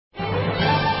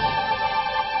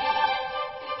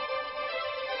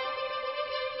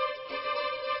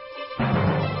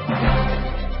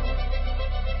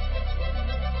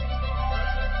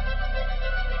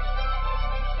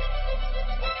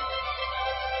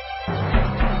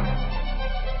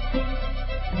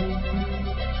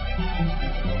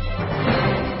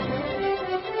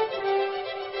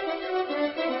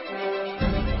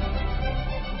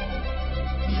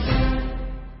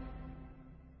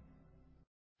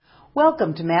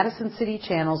Welcome to Madison City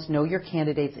Channel's Know Your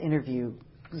Candidates interview,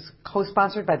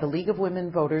 co-sponsored by the League of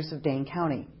Women Voters of Dane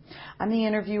County. I'm the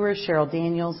interviewer, Cheryl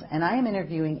Daniels, and I am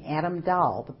interviewing Adam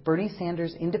Dahl, the Bernie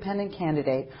Sanders independent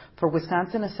candidate for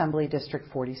Wisconsin Assembly District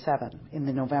 47 in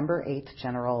the November 8th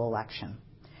general election.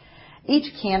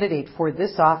 Each candidate for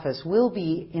this office will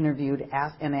be interviewed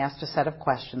and asked a set of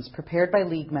questions prepared by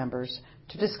League members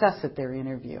to discuss at their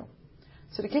interview.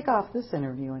 So to kick off this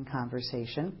interview and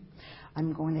conversation,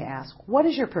 I'm going to ask, what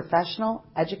is your professional,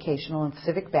 educational, and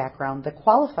civic background that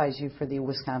qualifies you for the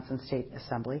Wisconsin State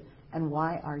Assembly, and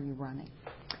why are you running?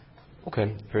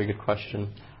 Okay, very good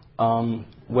question.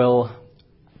 Well,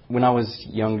 when I was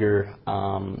younger,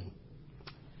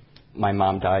 my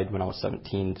mom died when I was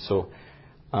 17, so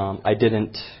I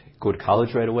didn't go to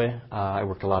college right away. I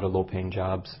worked a lot of low-paying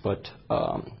jobs, but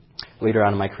later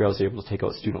on in my career, I was able to take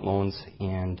out student loans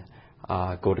and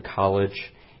go to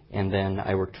college. And then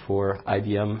I worked for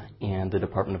IBM and the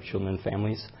Department of Children and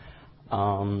Families.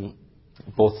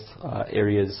 Both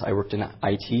areas I worked in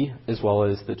IT as well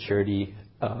as the charity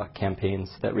campaigns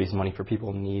that raise money for people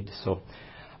in need. So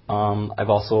I've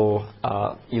also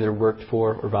either worked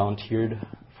for or volunteered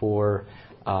for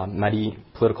many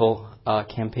political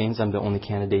campaigns. I'm the only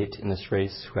candidate in this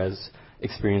race who has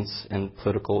experience in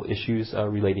political issues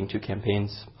relating to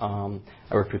campaigns. I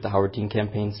worked with the Howard Dean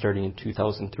campaign starting in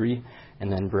 2003,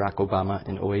 and then Barack Obama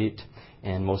in 2008,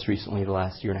 and most recently the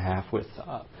last year and a half with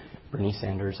Bernie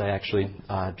Sanders. I actually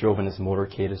drove in his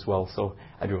motorcade as well, so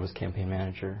I drove his campaign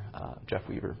manager, Jeff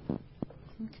Weaver.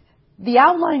 The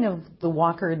outline of the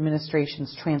Walker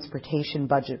administration's transportation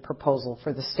budget proposal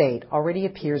for the state already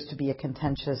appears to be a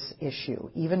contentious issue,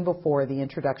 even before the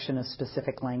introduction of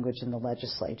specific language in the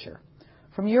legislature.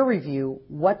 From your review,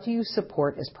 what do you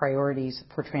support as priorities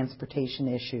for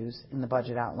transportation issues in the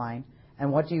budget outline,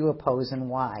 and what do you oppose and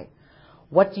why?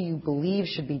 What do you believe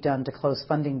should be done to close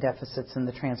funding deficits in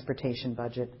the transportation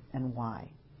budget, and why?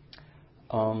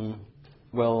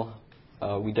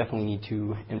 We definitely need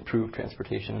to improve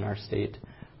transportation in our state.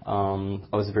 I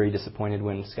was very disappointed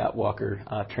when Scott Walker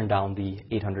turned down the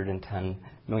 $810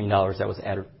 million that was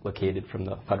allocated from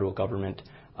the federal government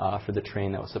for the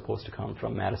train that was supposed to come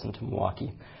from Madison to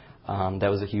Milwaukee. That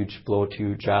was a huge blow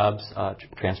to jobs,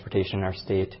 transportation in our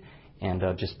state, and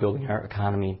just building our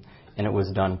economy, and it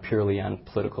was done purely on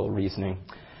political reasoning.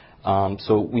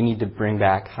 So we need to bring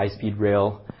back high-speed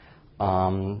rail,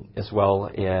 as well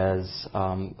as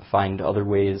find other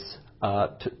ways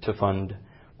to fund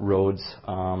roads.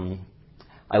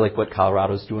 I like what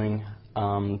Colorado's doing.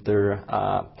 They're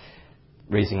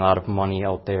raising a lot of money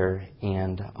out there,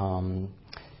 and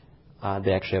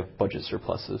they actually have budget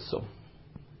surpluses. So.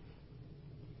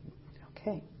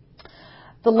 Okay.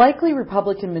 The likely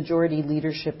Republican majority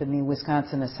leadership in the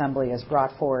Wisconsin Assembly has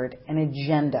brought forward an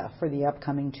agenda for the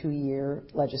upcoming two-year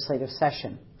legislative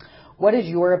session. What is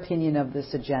your opinion of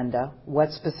this agenda?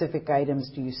 What specific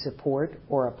items do you support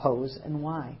or oppose, and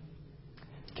why?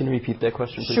 Can you repeat that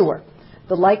question, please? Sure.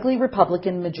 The likely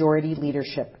Republican majority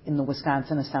leadership in the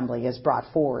Wisconsin Assembly has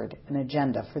brought forward an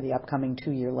agenda for the upcoming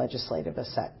two-year legislative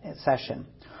session.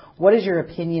 What is your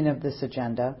opinion of this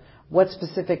agenda? What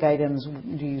specific items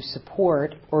do you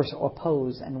support or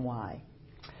oppose, and why?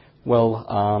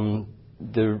 Well,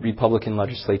 the Republican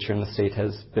legislature in the state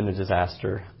has been a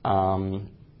disaster.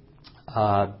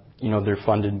 They're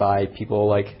funded by people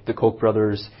like the Koch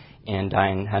brothers and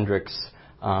Diane Hendricks,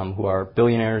 who are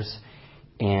billionaires,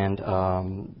 and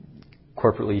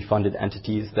corporately funded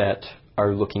entities that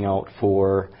are looking out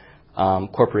for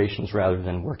corporations rather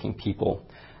than working people.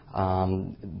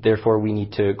 Therefore, we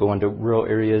need to go into rural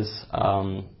areas,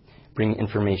 bring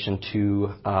information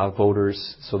to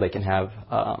voters so they can have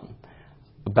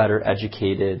a better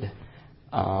educated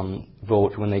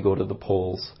vote when they go to the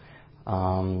polls.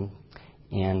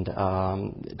 And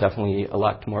definitely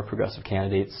elect more progressive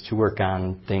candidates to work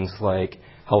on things like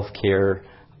health care,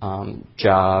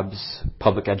 jobs,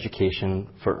 public education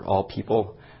for all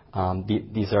people.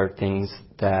 These are things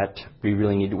that we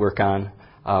really need to work on.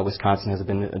 Wisconsin has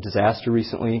been a disaster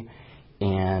recently,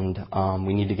 and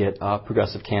we need to get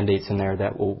progressive candidates in there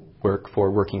that will work for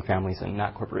working families and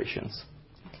not corporations.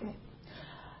 Okay.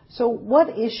 So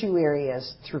what issue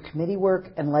areas through committee work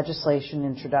and legislation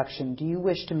introduction do you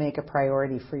wish to make a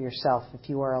priority for yourself if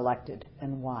you are elected,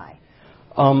 and why?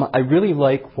 I really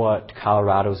like what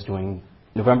Colorado's doing.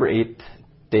 November 8th,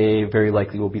 they very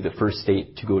likely will be the first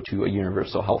state to go to a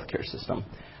universal health care system.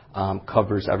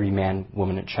 Covers every man,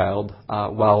 woman, and child.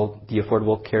 While the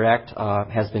Affordable Care Act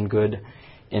has been good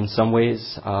in some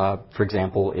ways, for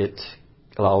example, it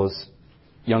allows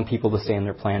young people to stay in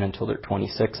their plan until they're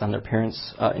 26 on their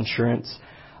parents' insurance.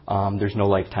 There's no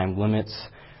lifetime limits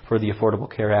for the Affordable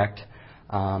Care Act,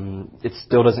 it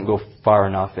still doesn't go far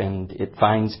enough, and it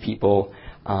finds people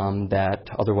that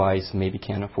otherwise maybe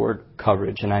can't afford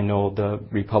coverage. And I know the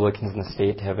Republicans in the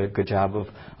state have a good job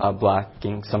of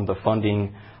blocking some of the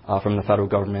funding from the federal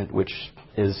government, which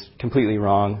is completely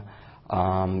wrong.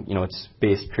 It's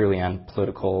based purely on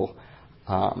political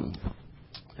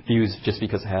views just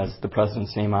because it has the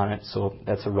president's name on it, so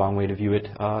that's a wrong way to view it.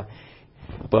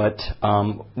 But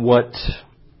what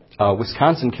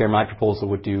Wisconsin Care, my proposal,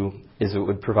 would do is it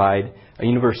would provide a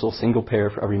universal single payer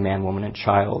for every man, woman, and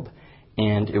child,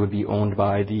 and it would be owned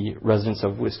by the residents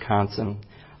of Wisconsin.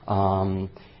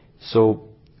 So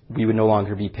we would no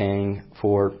longer be paying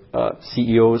for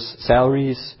CEOs'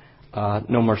 salaries,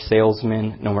 no more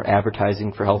salesmen, no more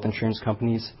advertising for health insurance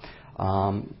companies.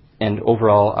 And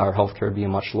overall, our health care would be a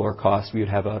much lower cost. We would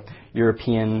have a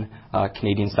European,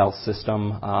 Canadian-style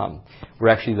system. We're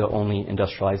actually the only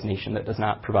industrialized nation that does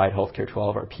not provide health care to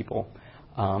all of our people.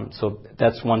 So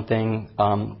that's one thing.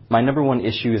 My number one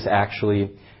issue is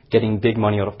actually getting big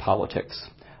money out of politics,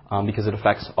 because it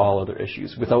affects all other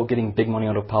issues. Without getting big money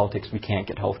out of politics, we can't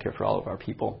get health care for all of our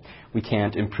people. We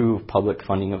can't improve public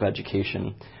funding of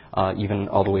education, even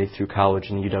all the way through college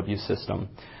and the UW system.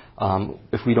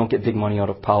 If we don't get big money out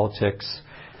of politics,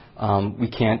 we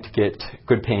can't get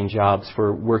good-paying jobs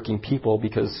for working people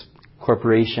because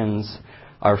corporations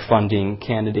are funding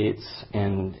candidates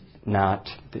and not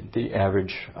the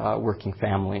average working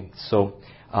family. So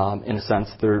in a sense,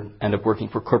 they end up working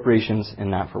for corporations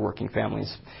and not for working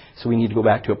families. So we need to go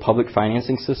back to a public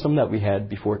financing system that we had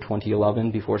before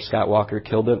 2011, before Scott Walker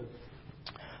killed it.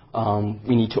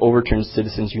 We need to overturn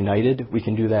Citizens United. We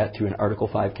can do that through an Article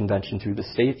 5 convention through the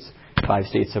states. 5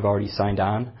 states have already signed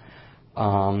on.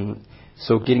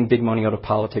 So getting big money out of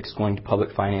politics, going to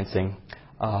public financing.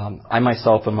 I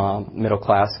myself am a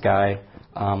middle-class guy.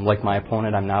 Like my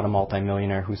opponent, I'm not a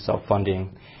multimillionaire who's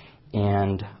self-funding.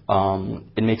 And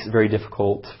it makes it very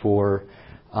difficult for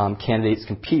candidates to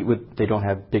compete with they don't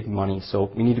have big money.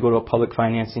 So we need to go to a public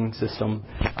financing system.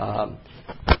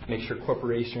 Make sure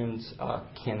corporations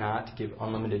cannot give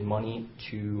unlimited money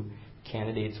to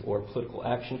candidates or political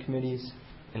action committees,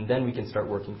 and then we can start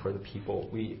working for the people.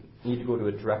 We need to go to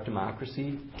a direct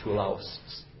democracy to allow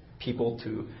people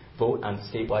to vote on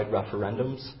statewide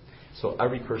referendums, so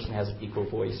every person has an equal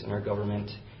voice in our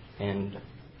government, and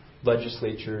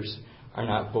legislatures are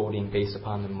not voting based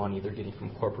upon the money they're getting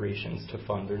from corporations to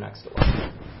fund their next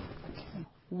election.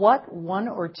 What one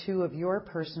or two of your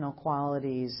personal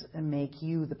qualities make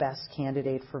you the best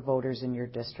candidate for voters in your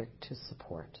district to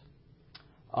support?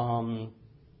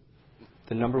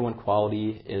 The number one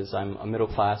quality is I'm a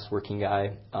middle-class working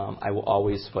guy. I will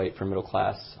always fight for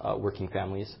middle-class working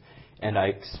families, and I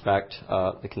expect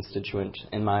the constituent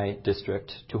in my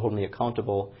district to hold me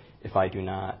accountable if I do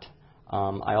not.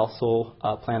 I also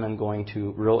plan on going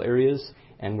to rural areas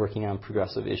and working on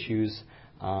progressive issues,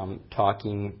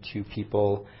 talking to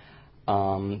people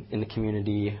in the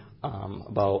community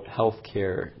about health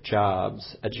care,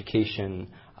 jobs, education,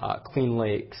 clean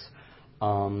lakes.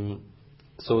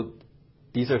 So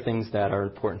these are things that are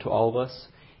important to all of us,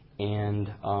 and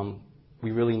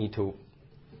we really need to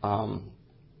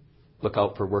look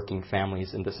out for working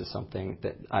families, and this is something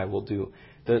that I will do.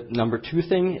 The number two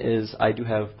thing is I do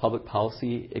have public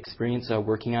policy experience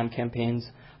working on campaigns.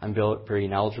 I'm very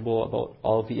knowledgeable about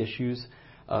all of the issues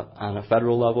on a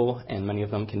federal level, and many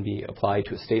of them can be applied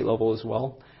to a state level as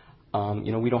well.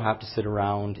 We don't have to sit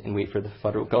around and wait for the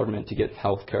federal government to get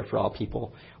health care for all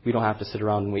people. We don't have to sit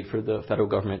around and wait for the federal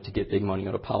government to get big money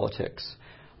out of politics.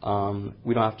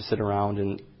 We don't have to sit around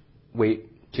and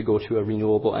wait to go to a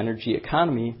renewable energy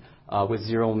economy with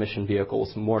zero-emission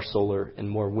vehicles, more solar, and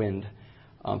more wind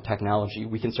technology.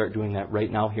 We can start doing that right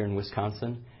now here in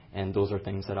Wisconsin, and those are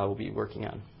things that I will be working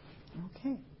on.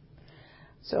 Okay.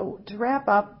 So to wrap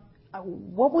up,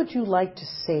 what would you like to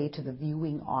say to the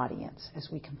viewing audience as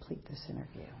we complete this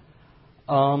interview?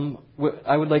 What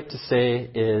I would like to say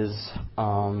is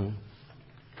I'm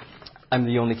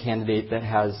the only candidate that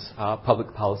has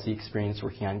public policy experience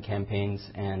working on campaigns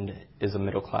and is a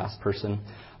middle-class person.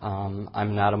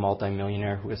 I'm not a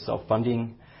multimillionaire who is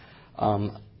self-funding.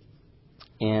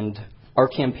 And our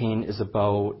campaign is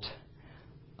about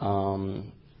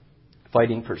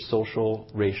fighting for social,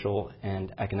 racial,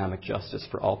 and economic justice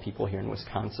for all people here in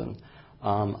Wisconsin.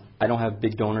 I don't have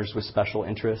big donors with special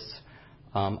interests.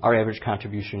 Our average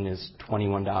contribution is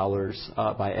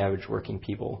 $21 by average working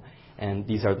people, and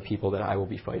these are the people that I will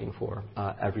be fighting for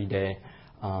every day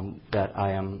that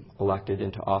I am elected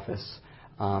into office.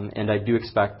 And I do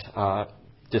expect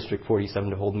District 47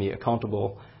 to hold me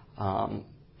accountable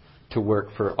to work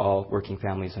for all working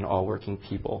families and all working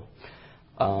people.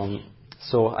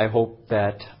 So I hope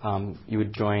that you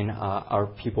would join our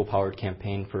people-powered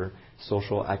campaign for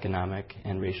social, economic,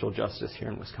 and racial justice here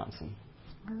in Wisconsin.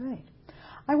 All right.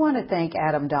 I want to thank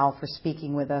Adam Dahl for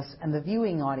speaking with us and the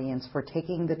viewing audience for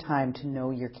taking the time to know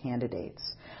your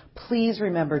candidates. Please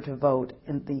remember to vote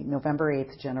in the November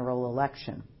 8th general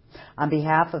election. On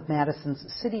behalf of Madison's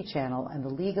City Channel and the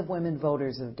League of Women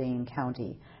Voters of Dane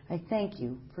County, I thank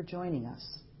you for joining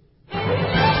us.